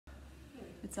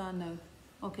It's on now.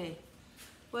 Okay,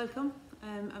 welcome.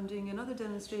 I'm doing another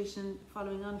demonstration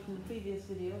following on from the previous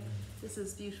video. This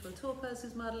is beautiful Topaz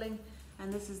who's modelling,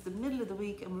 and this is the middle of the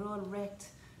week and we're all wrecked.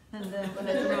 And well, I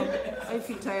don't know, I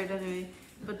feel tired anyway.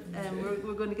 But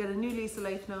we're going to get a new lease of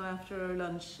life now after our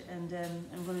lunch, and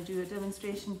I'm going to do a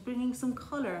demonstration bringing some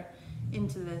colour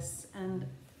into this. And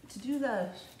to do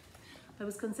that, I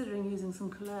was considering using some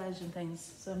collage and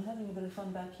things, so I'm having a bit of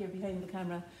fun back here behind the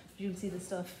camera. You'll see the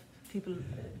stuff, people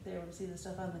there will see the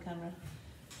stuff on the camera,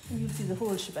 and you'll see the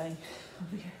whole shebang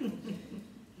over here.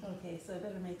 Okay, so I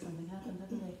better make something happen,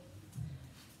 hadn't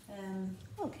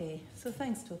I? Okay, so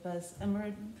thanks Topaz, and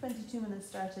we're 22 minutes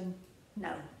starting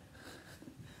now.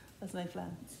 That's my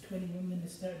plan. It's 21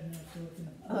 minutes starting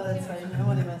now. Oh, that's fine, I'm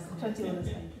only messing. 21 is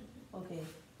fine. Okay.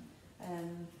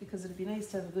 Because it'd be nice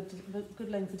to have a good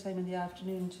length of time in the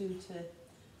afternoon too to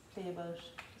play about.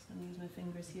 Just going to use my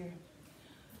fingers here.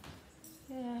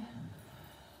 Yeah,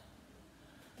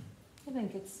 I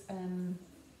think it's, I'm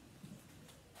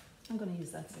going to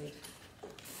use that side.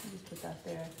 I'll just put that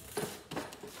there.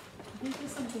 I think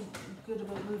there's something good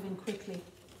about moving quickly.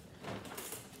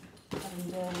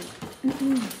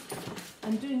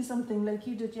 And doing something like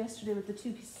you did yesterday with the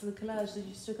two pieces of the collage that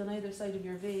you stuck on either side of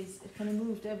your vase, it kind of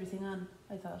moved everything on,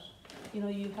 I thought. You know,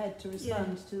 you had to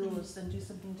respond to those and do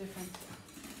something different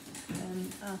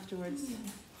afterwards.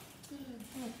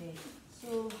 Okay,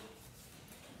 so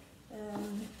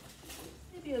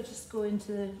maybe I'll just go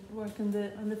into work on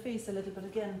the face a little bit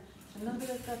again. And now that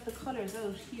I've got the colours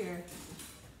out here,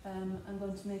 I'm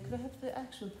going to make, could I have the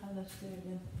actual palette there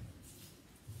again?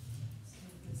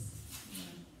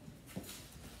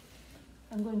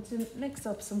 I'm going to mix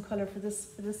up some colour for this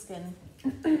skin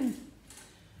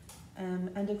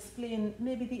and explain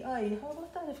maybe the eye. How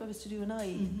about that if I was to do an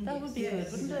eye? That would be good,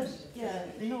 wouldn't it? Yeah,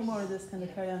 no more of this kind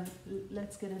of carry on.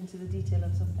 Let's get into the detail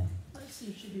on something. Let's see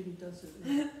if she really does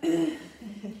it.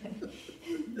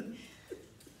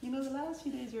 You know, the last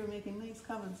few days you were making nice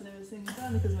comments and I was saying,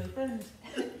 Veronica's my friend.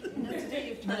 And today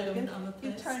you've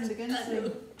turned against me.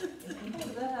 How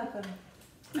did that happen?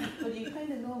 But you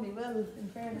kind of know me well, in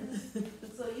fairness.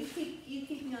 So you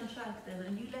keep me on track then,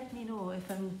 and you let me know if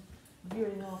I'm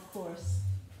veering off course.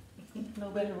 No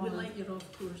better one. We like your off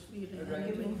course, really.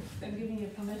 I'm giving you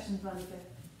permission, Veronica.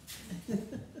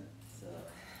 So,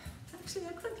 actually,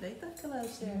 I quite like that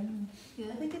collage there.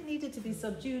 Yeah. I think it needed to be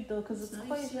subdued though, because it's nice,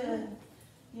 quite a,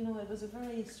 you know, it was a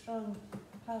very strong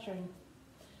pattern.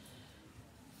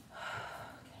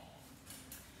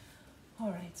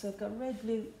 Alright, so I've got red,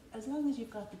 blue. As long as you've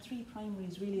got the three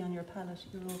primaries really on your palette,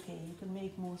 you're okay. You can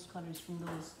make most colours from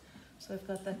those. So I've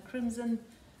got that crimson,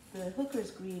 the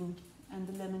hooker's green, and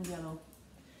the lemon yellow.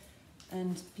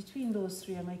 And between those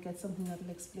three, I might get something that will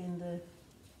explain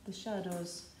the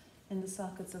shadows in the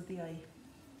sockets of the eye.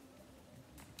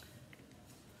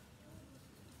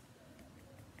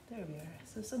 There we are.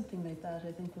 So something like that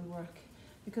I think will work.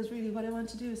 Because really what I want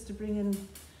to do is to bring in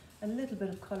a little bit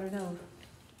of colour now.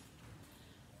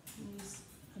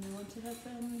 And I want to have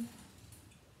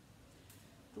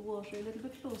the water a little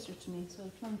bit closer to me, so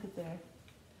I'll plonk it there.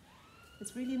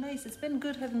 It's really nice. It's been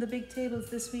good having the big tables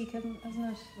this week, hasn't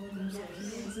it?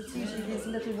 Because it's usually these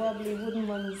little wobbly wooden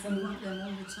ones. And you want them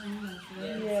all the time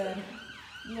now.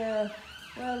 Yeah.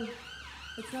 Well,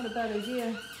 it's not a bad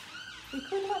idea. We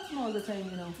could have them all the time,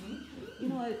 you know. You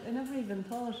know, I never even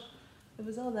thought there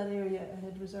was all that area I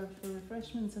had reserved for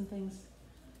refreshments and things.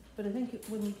 But I think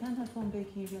when you can have home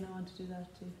baking, you're going to want to do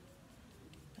that too.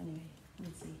 Anyway,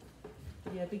 let's see.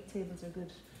 But yeah, big tables are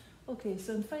good. Okay,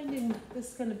 so I'm finding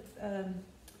this kind of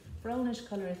brownish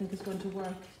colour I think is going to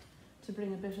work to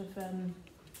bring a bit of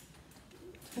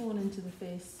tone into the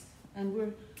face. And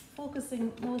we're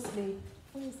focusing mostly,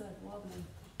 what is that wobbling?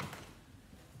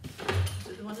 Is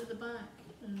it the one at the back?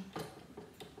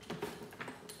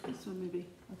 This one maybe.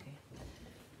 Okay.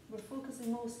 We're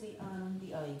focusing mostly on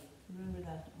the eye. Remember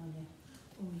that, Anya?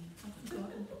 Oh, I've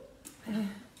forgotten.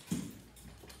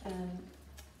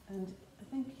 And I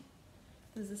think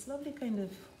there's this lovely kind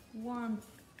of warmth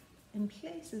in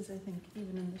places, I think,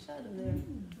 even in the shadow there.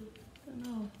 I don't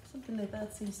know, something like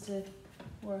that seems to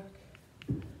work.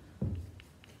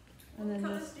 And then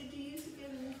what colours did you use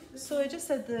again? So I just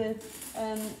said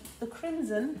the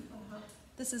crimson,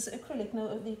 this is acrylic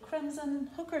now, the crimson,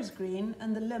 hooker's green,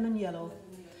 and the lemon yellow.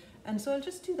 And so I'll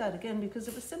just do that again because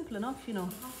it was simple enough, you know.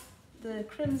 The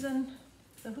crimson,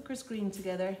 the hooker's green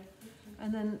together,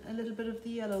 and then a little bit of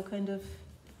the yellow kind of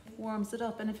warms it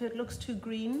up. And if it looks too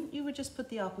green, you would just put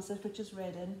the opposite, which is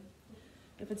red in.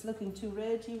 If it's looking too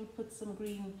red, you would put some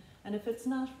green. And if it's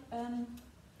not kind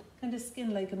of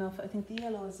skin-like enough, I think the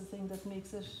yellow is the thing that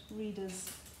makes it read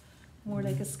as more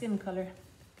like a skin colour.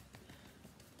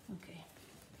 Okay.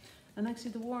 And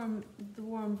actually the warm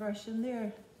version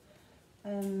there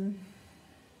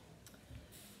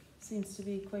seems to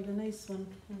be quite a nice one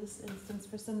in this instance.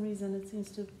 For some reason it seems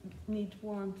to need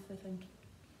warmth, I think.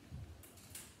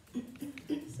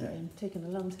 Sorry, I'm taking a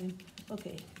long time.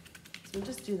 Okay, so we'll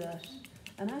just do that.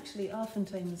 And actually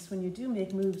oftentimes when you do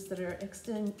make moves that are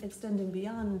extending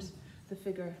beyond the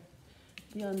figure,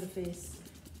 beyond the face,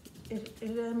 it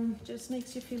just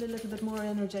makes you feel a little bit more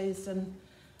energized. And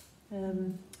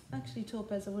actually,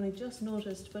 Topaz, I've only just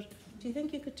noticed, but do you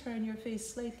think you could turn your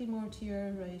face slightly more to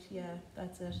your right? Yeah,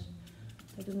 that's it.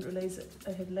 I didn't realize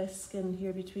I had less skin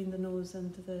here between the nose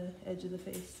and the edge of the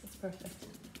face. That's perfect.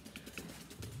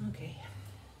 Okay.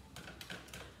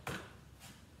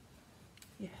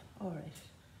 Yeah, all right.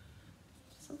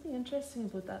 Something interesting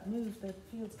about that move that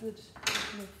feels good,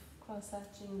 kind of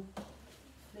cross-hatching,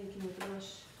 flaking with the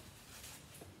brush.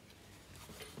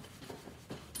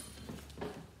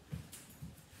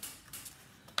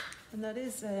 And that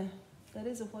is a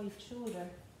white shoulder.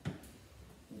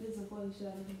 It is a white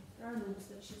garment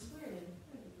that she's wearing.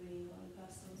 Probably all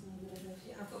past those now that I get.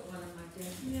 Yeah, I've got one on my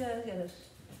desk. Yeah, I get it.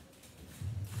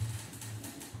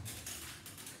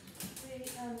 Grey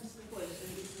and white,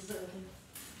 and this is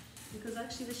because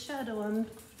actually the shadow on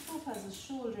Topaz's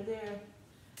shoulder there,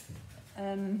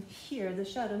 here, the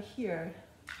shadow here,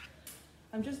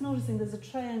 I'm just noticing there's a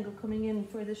triangle coming in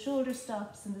where the shoulder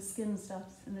stops and the skin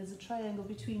stops, and there's a triangle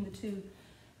between the two.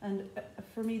 And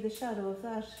for me, the shadow of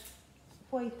that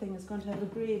white thing is going to have a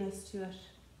greyness to it.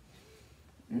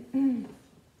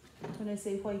 When I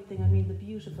say white thing, I mean the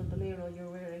beautiful bolero you're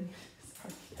wearing.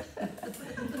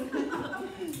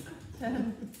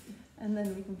 Sorry. And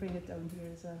then we can bring it down here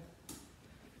as well.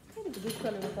 It's kind of a good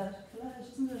colour with that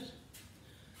collage, isn't it?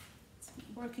 It's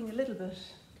working a little bit.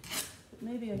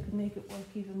 Maybe I could make it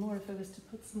work even more if I was to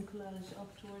put some collage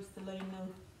up towards the line now.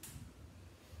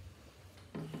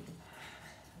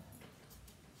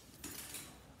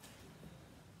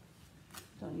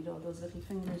 Don't need all those little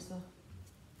fingers though.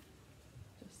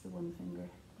 Just the one finger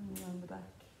and around the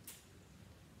back.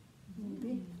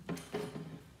 Maybe.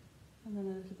 And then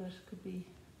a little bit could be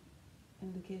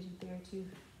indicated there too.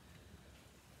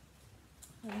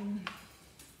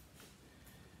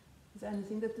 Is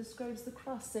anything that describes the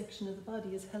cross section of the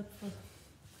body is helpful.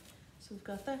 So we've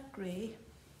got that grey,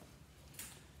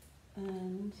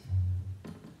 and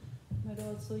might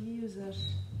also use it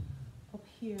up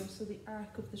here so the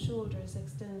arc of the shoulders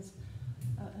extends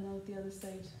and out the other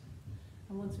side.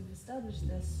 And once we've established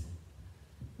this,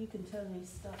 you can tell me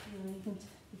stop. You know, you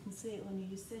can say it when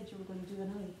you said you were going to do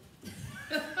an eye.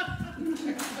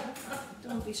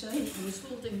 Don't be shy, he was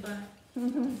holding back.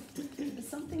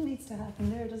 Something needs to happen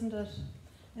there, doesn't it?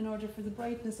 In order for the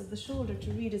brightness of the shoulder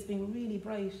to read as being really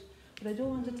bright. But I don't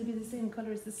want it to be the same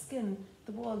colour as the skin.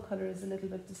 The wall colour is a little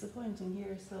bit disappointing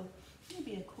here, so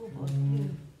maybe a cobalt blue.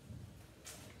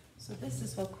 So this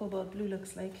is what cobalt blue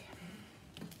looks like.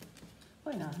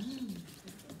 Why not?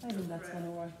 I think that's going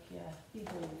to work, yeah. Be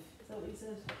brave. Is that what you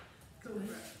said?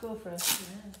 Go for it.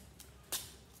 Yeah.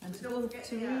 And to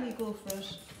really go for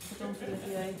it, but don't forget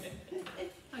the eye.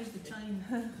 How's the time?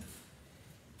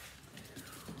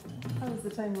 How's the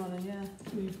time running? Yeah.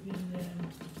 We've been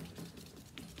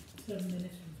 7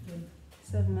 minutes.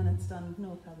 7 minutes done,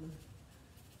 no problem.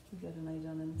 We get an eye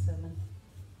done in 7.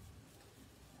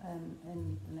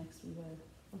 In the next wee while.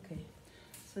 Okay.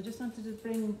 So I just wanted to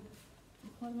bring.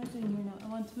 What am I doing here now? I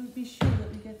want to be sure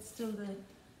that we get still the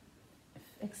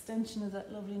extension of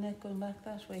that lovely neck going back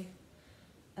that way,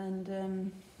 and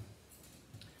the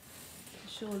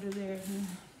shoulder there.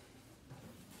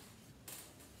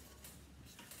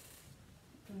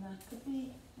 And that could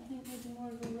be, I think, maybe more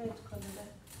of a red colour.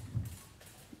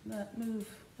 That move,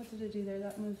 what did I do there?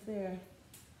 That move there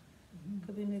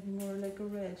could be maybe more like a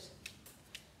red.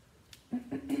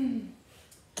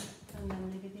 And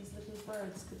then maybe these little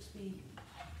birds could be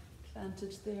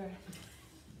planted there.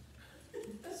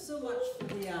 So much for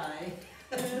the eye.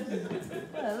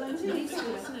 Well, I'm Nice,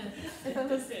 isn't it? if I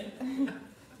was,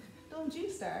 don't you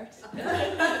start?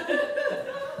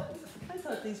 I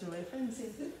thought these were my friends.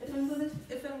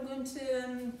 If I'm going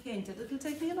to paint it, it'll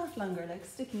take me a lot longer. Like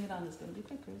sticking it on is going to be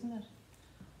quicker, isn't it?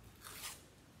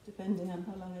 Depending on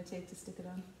how long I take to stick it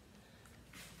on.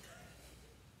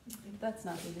 That's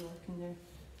not really working there.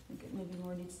 I think it maybe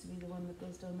more needs to be the one that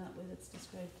goes down that way that's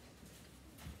described.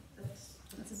 That's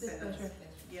a bit better.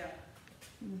 Yeah.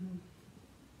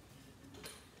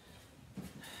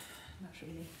 Not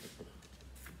really.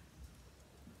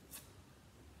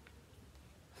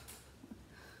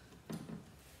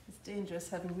 It's dangerous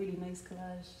having really nice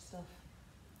collage stuff.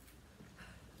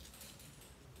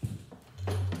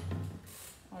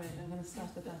 Alright, to stop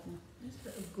at that now. This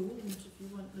bit of gold, if you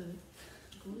want the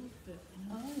gold bit. You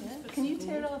know. Oh These yeah. bits Can of you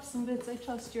tear gold. off some bits? I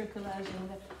trust your collaging.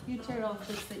 That you tear off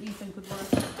bits that you think would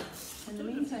work. In the I don't know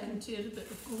if you meantime, can tear a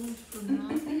bit of gold from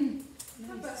that.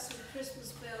 How about some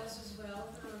Christmas bells as well?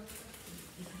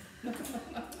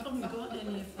 Haven't got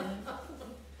any of them.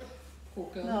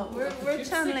 no, we're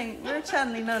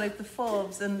channeling now like the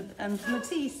Fobs and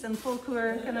Matisse and folk who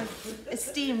are kind of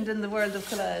esteemed in the world of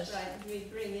collage. Right, we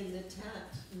bring in the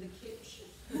tat in the kitchen.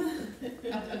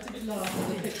 I did laugh at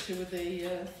the picture with the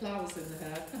flowers in the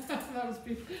hair. That was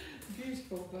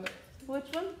beautiful, but Which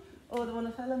one? Oh, the one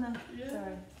of Helena. yeah.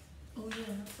 Sorry, Oh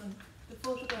yeah, that's one. the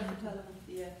photograph of Helena.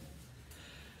 Yeah.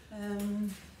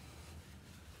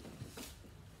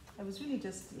 I was really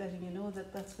just letting you know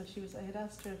that that's what she was. I had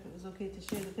asked her if it was okay to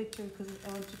share the picture because I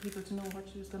wanted people to know what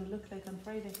she was going to look like on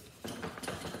Friday.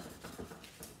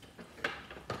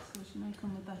 So she might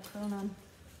come with that crown on.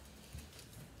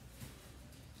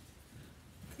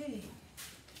 Okay.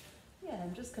 Yeah,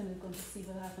 I'm just kind of going to see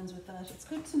what happens with that. It's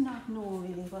good to not know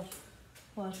really what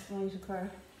might occur.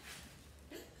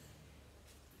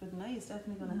 But no, it's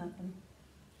definitely going to happen.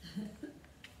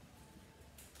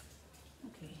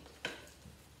 Okay.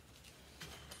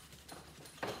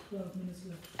 12 minutes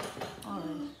left. All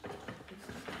right.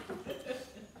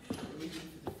 We're waiting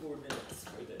for the 4 minutes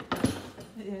for the.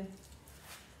 Yeah.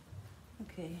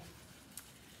 Okay.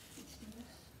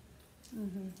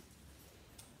 Mhm.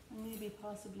 And maybe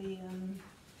possibly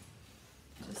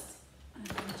just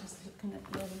looking at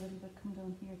the other little bit. Come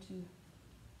down here too.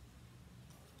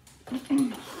 I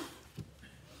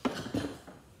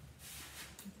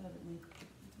thought it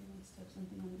might step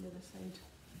something on the other side.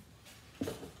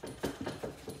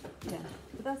 Yeah,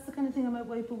 but that's the kind of thing I might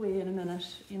wipe away in a minute,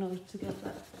 you know, to get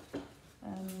that.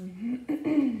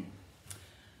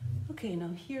 Okay, now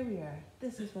here we are.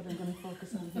 This is what I'm going to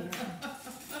focus on here.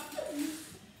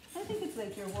 I think it's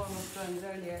like your warm-up drawings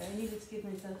earlier. I needed to give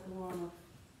myself the warm-up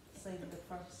side of it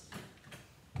first.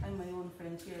 I'm my own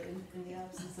friend here in the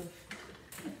absence of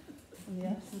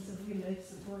real life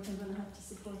support. I'm going to have to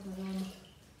support my own.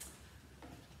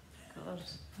 God,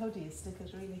 how do you stick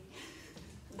it really?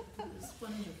 It's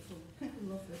wonderful. I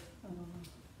love it.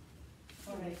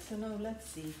 All right, so now let's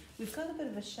see. We've got a bit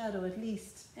of a shadow at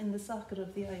least in the socket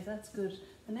of the eye. That's good.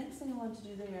 The next thing I want to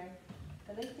do there,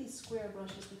 I like these square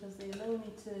brushes because they allow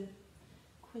me to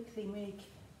quickly make,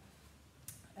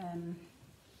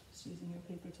 just using your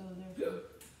paper towel there.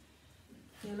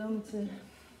 They allow me to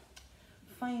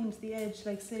find the edge,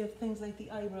 like say of things like the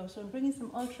eyebrow. So I'm bringing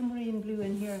some ultramarine blue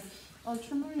in here.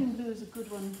 Ultramarine blue is a good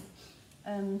one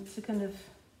to kind of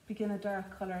begin a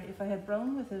dark colour. If I had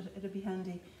brown with it, it'd be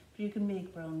handy. But you can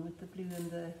make brown with the blue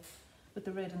and with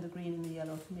the red and the green and the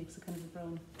yellow. It makes a kind of a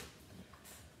brown.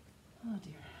 Oh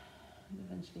dear, I'll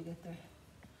eventually get there.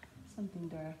 Something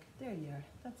dark. There you are.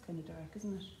 That's kind of dark,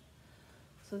 isn't it?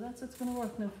 So that's what's going to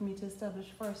work now for me to establish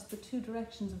first the two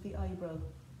directions of the eyebrow.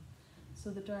 So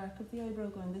the dark of the eyebrow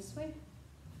going this way,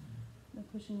 now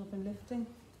pushing up and lifting,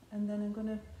 and then I'm going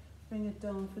to bring it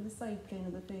down for the side plane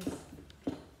of the face.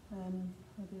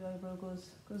 How the eyebrow goes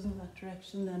in that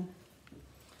direction then.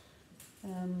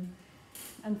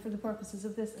 And for the purposes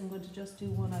of this, I'm going to just do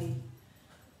one eye.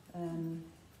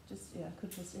 I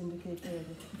could just indicate there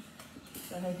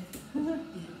the head.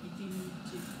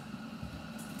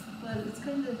 Well, it's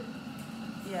kind of,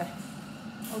 yeah.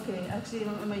 Okay, actually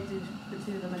I might do the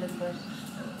two of them a little bit.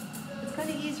 It's kind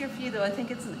of easier for you though. I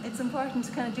think it's important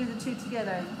to kind of do the two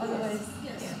together. Otherwise,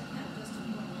 Yes, just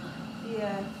in one line.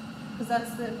 yeah, because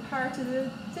that's the part of the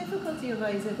difficulty of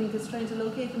eyes, I think, is trying to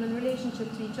locate them in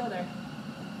relationship to each other.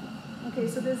 Okay,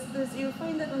 so there's you'll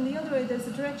find that on the other eye there's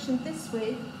a direction this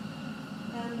way,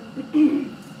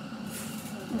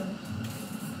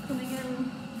 coming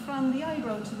in from the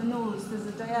eyebrow to the nose. There's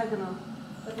a diagonal,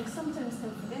 but we sometimes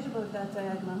can forget about that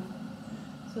diagonal.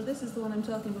 So this is the one I'm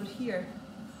talking about here.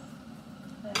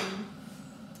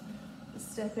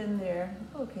 Step in there,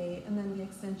 okay, and then the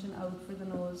extension out for the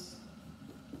nose.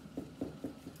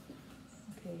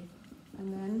 Okay,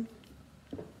 and then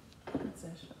that's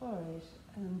it. All right,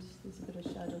 and there's a bit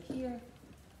of shadow here.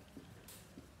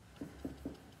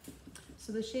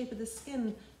 So the shape of the skin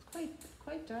is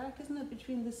quite dark, isn't it,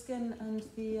 between the skin and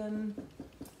the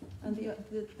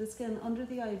skin under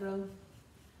the eyebrow,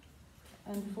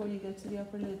 and before you get to the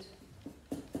upper lid.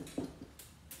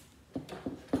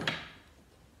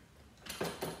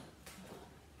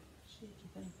 Shaky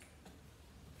thing.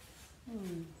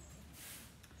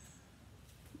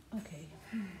 Okay,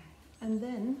 and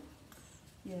then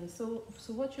so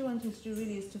what you're wanting to do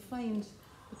really is to find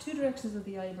the two directions of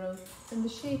the eyebrow and the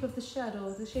shape of the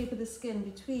shadow, the shape of the skin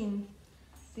between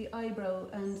the eyebrow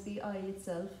and the eye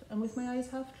itself. And with my eyes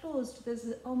half closed, there's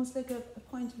almost like a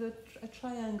point of a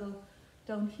triangle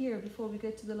down here before we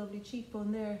get to the lovely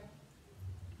cheekbone there.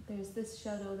 There's this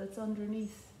shadow that's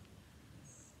underneath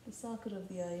the socket of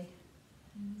the eye.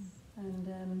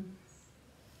 And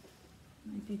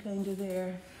might be kind of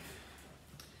there.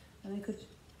 And I could,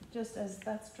 just as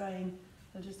that's drying,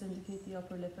 I'll just indicate the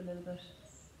upper lip a little bit.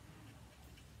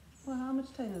 Well, how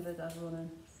much time have I got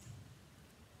running?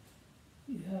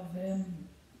 You have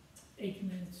 8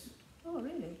 minutes. Oh,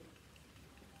 really?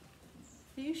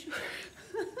 Are you sure?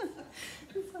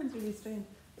 That sounds really strange.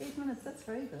 8 minutes, that's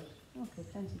very good. Okay,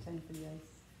 plenty of time for the eyes.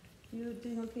 You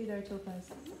doing okay there, Topaz?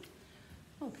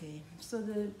 Okay, so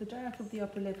the dark of the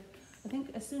upper lip, I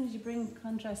think as soon as you bring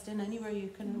contrast in anywhere, you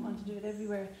kind of want to do it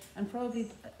everywhere. And probably,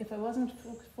 if I wasn't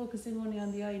focusing only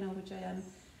on the eye now, which I am,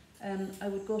 I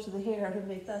would go to the hair and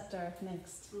make that dark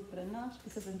next. But I'm not,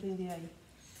 because I'm doing the eye.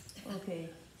 Okay,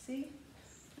 see?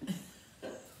 You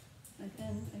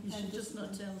should just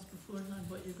not tell us beforehand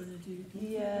what you're going to do.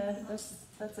 Yeah,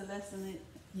 that's a lesson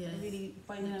Yeah. I really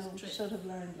by now Trick. should have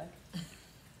learned. Like,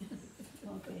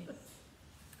 okay.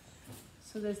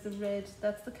 So there's the red.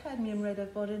 That's the cadmium red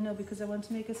I've bought in now because I want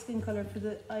to make a skin color for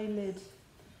the eyelid.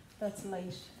 That's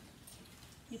light.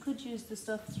 You could use the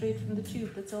stuff straight from the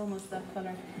tube that's almost that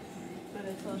color, but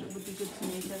I thought it would be good to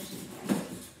make it.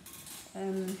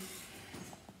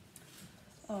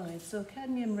 Alright, so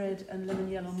cadmium red and lemon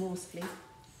yellow mostly,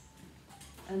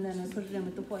 and then I put it in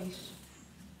with the white.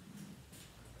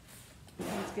 To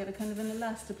get a kind of an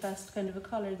elastoplast kind of a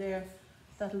colour there,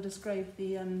 that'll describe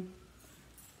the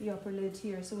upper lid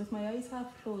here. So with my eyes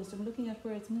half closed, I'm looking at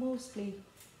where it's mostly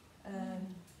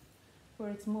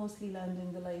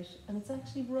landing the light, and it's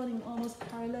actually running almost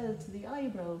parallel to the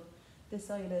eyebrow. This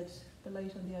eyelid, the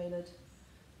light on the eyelid,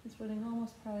 it's running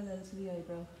almost parallel to the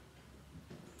eyebrow.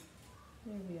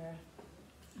 There we are.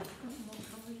 What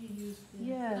colour you used?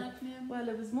 Yeah. Cadmium? Well,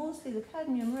 it was mostly the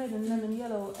cadmium red and lemon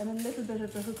yellow and a little bit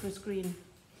of the hooker's green.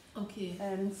 Okay.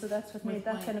 So that's what With made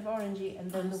that white. kind of orangey,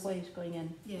 and then I the see. white going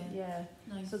in. Yeah. Yeah.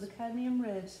 Nice. So the cadmium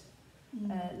red,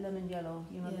 Mm. lemon yellow.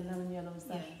 You know, the Yeah. lemon yellow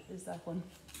is that one.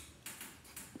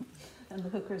 And the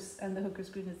hooker's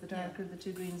green is the darker of the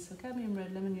two greens. So cadmium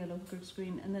red, lemon yellow, hooker's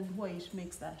green, and then white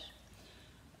makes that.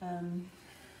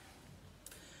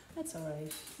 That's all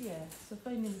right. Yeah. So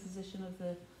finding the position of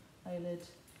the eyelid,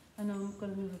 and now I'm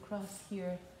going to move across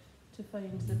here to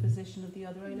find the position of the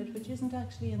other eyelid, which isn't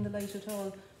actually in the light at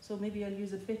all. So maybe I'll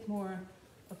use a bit more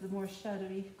of the more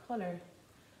shadowy colour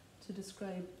to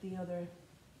describe the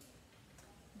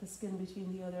skin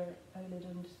between the other eyelid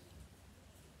and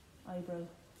eyebrow.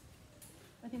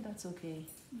 I think that's okay.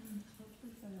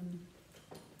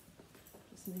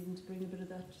 Just needing to bring a bit of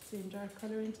that same dark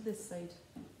colour into this side.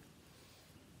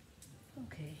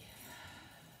 Okay,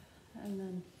 and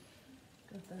then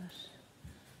got that.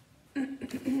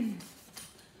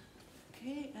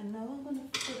 Okay, and now I'm going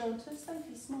to go down to a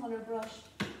slightly smaller brush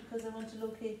because I want to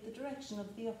locate the direction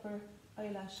of the upper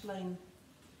eyelash line.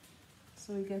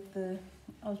 So we get the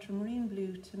ultramarine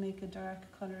blue to make a dark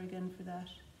colour again for that.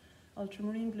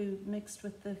 Ultramarine blue mixed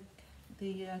with the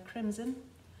crimson,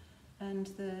 and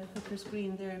the hooker's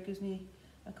green there gives me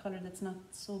a colour that's not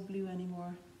so blue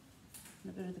anymore. And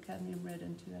a bit of the cadmium red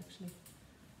into actually.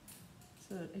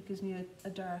 So it gives me a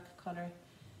dark colour.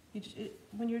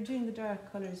 When you're doing the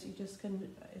dark colours, you just can,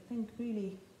 I think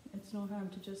really, it's no harm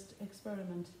to just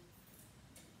experiment.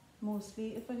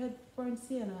 Mostly, if I had burnt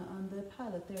sienna on the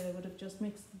palette there, I would have just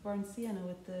mixed the burnt sienna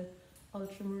with the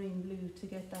ultramarine blue to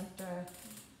get that dark,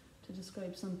 to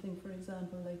describe something, for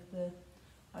example, like the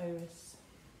iris.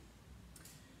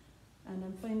 And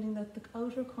I'm finding that the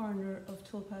outer corner of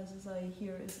Topaz's eye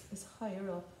here is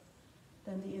higher up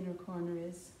than the inner corner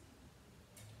is.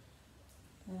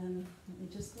 Let me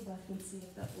just go back and see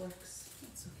if that works.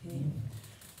 That's okay.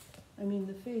 I mean,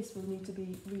 the face will need to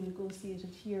be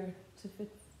renegotiated here to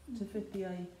fit the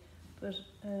eye, but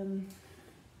the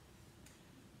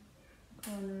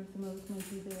corner of the mouth might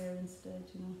be there instead,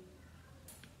 you know,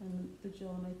 and the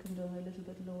jaw might come down a little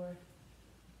bit lower.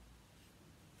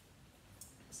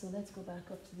 So let's go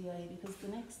back up to the eye, because the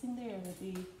next thing there would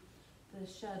be the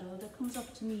shadow that comes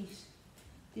up to meet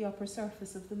the upper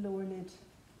surface of the lower lid.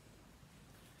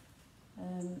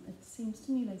 It seems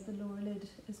to me like the lower lid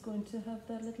is going to have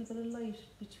that little bit of light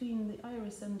between the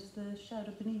iris and the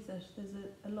shadow beneath it. There's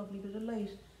a lovely bit of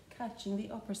light catching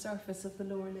the upper surface of the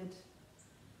lower lid.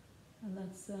 And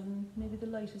that's maybe the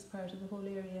lightest part of the whole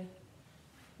area.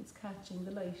 It's catching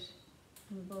the light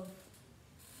from above.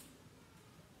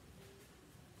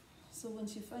 So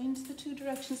once you find the two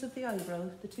directions of the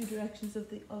eyebrow, the two directions of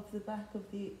the back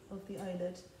of the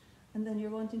eyelid, and then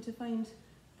you're wanting to find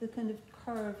the kind of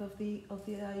curve of the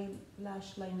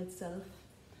eyelash line itself.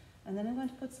 And then I'm going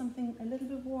to put something a little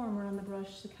bit warmer on the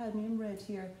brush, the cadmium red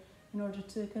here, in order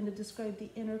to kind of describe the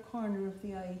inner corner of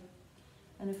the eye.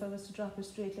 And if I was to drop a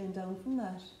straight line down from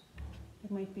that, it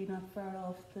might be not far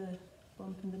off the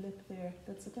bump in the lip there.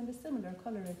 That's a kind of similar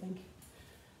colour, I think.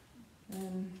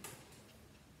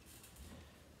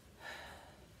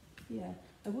 Yeah,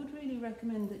 I would really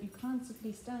recommend that you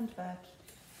constantly stand back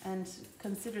and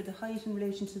consider the height in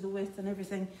relation to the width and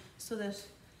everything, so that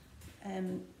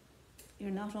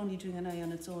you're not only doing an eye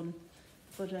on its own,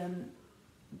 but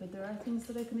there are things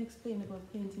that I can explain about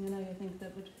painting an eye, I think,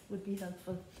 that would be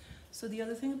helpful. So the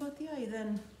other thing about the eye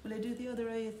then, will I do the other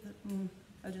eye?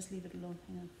 I'll just leave it alone,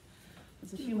 hang on.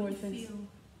 There's a few more things.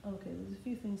 Okay, there's a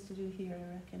few things to do here,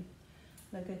 I reckon.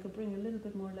 Like I could bring a little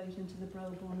bit more light into the brow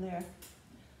bone there.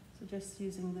 So just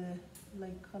using the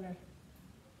light colour.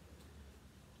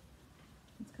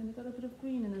 It's kind of got a bit of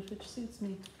green in it, which suits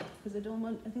me, because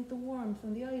I think the warmth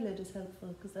on the eyelid is helpful,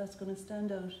 because that's going to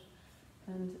stand out,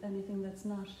 and anything that's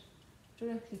not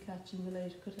directly catching the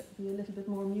light could be a little bit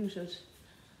more muted.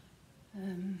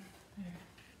 There.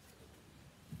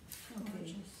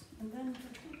 Okay, and then,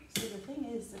 so the thing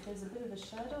is that there's a bit of a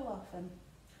shadow often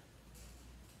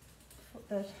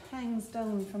that hangs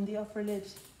down from the upper lid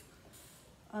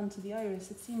onto the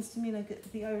iris. It seems to me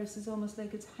like the iris is almost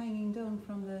like it's hanging down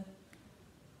from the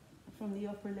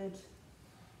upper lid.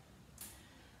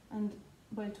 And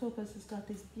while Topaz has got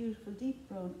these beautiful deep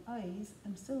brown eyes,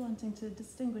 I'm still wanting to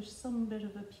distinguish some bit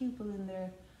of a pupil in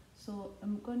there. So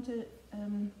I'm going to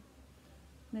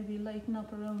maybe lighten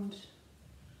up around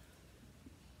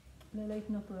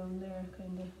there,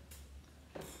 kind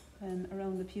of,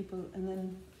 around the pupil, and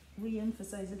then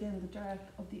re-emphasize again the dark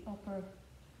of the upper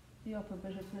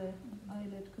bit of the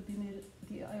eyelid could be made,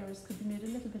 the iris could be made a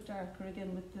little bit darker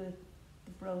again with the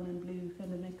brown and blue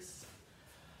kind of mix.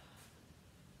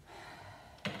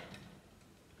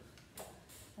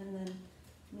 And then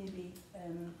maybe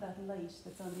that light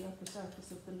that's on the upper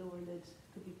surface of the lower lid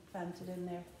could be planted in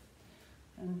there.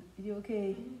 And are you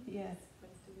okay? Yeah.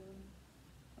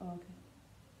 Oh, okay.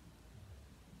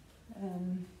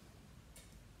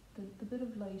 The bit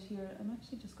of light here, I'm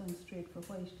actually just going straight for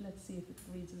white. Let's see if it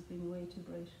reads as being way too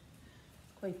bright.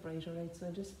 It's quite bright, alright, so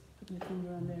I just put my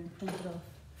finger on there and print it off.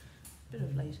 A bit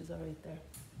of light is alright there.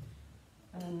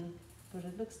 But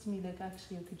it looks to me like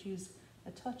actually I could use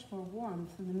a touch more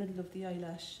warmth in the middle of the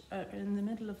eyelash, in the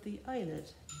middle of the eyelid.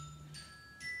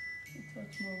 A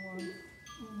touch more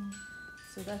warmth.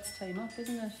 So that's time up,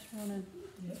 isn't it, Ronan?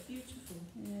 Yeah, beautiful.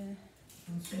 Yeah.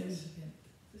 Yes.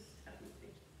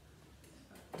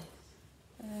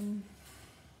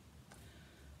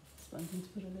 Just wanting to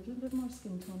put a little bit more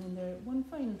skin tone in there. One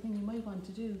final thing you might want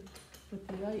to do with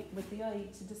the eye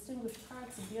to distinguish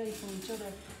parts of the eye from each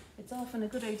other. It's often a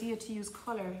good idea to use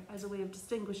colour as a way of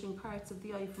distinguishing parts of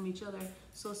the eye from each other.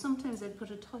 So sometimes I'd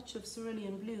put a touch of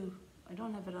cerulean blue. I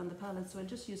don't have it on the palette, so I'll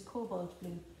just use cobalt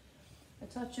blue. A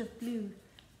touch of blue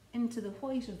into the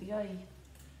white of the eye.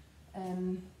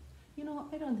 You know,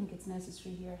 I don't think it's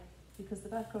necessary here, because the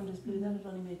background is blue, that would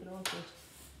only make it awkward.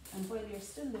 And while you're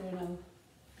still there now,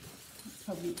 it's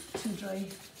probably too dry.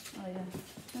 Oh yeah.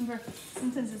 Remember,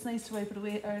 sometimes it's nice to wipe it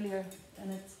away earlier,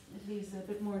 and it leaves a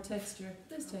bit more texture.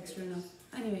 There's texture enough.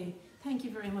 Anyway, thank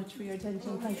you very much for your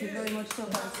attention. Thank you very much,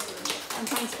 Topaz. And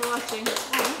thanks for watching.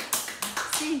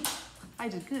 See, I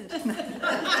did good.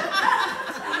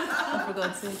 Oh, for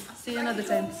God's sake. See you another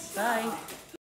time. Bye.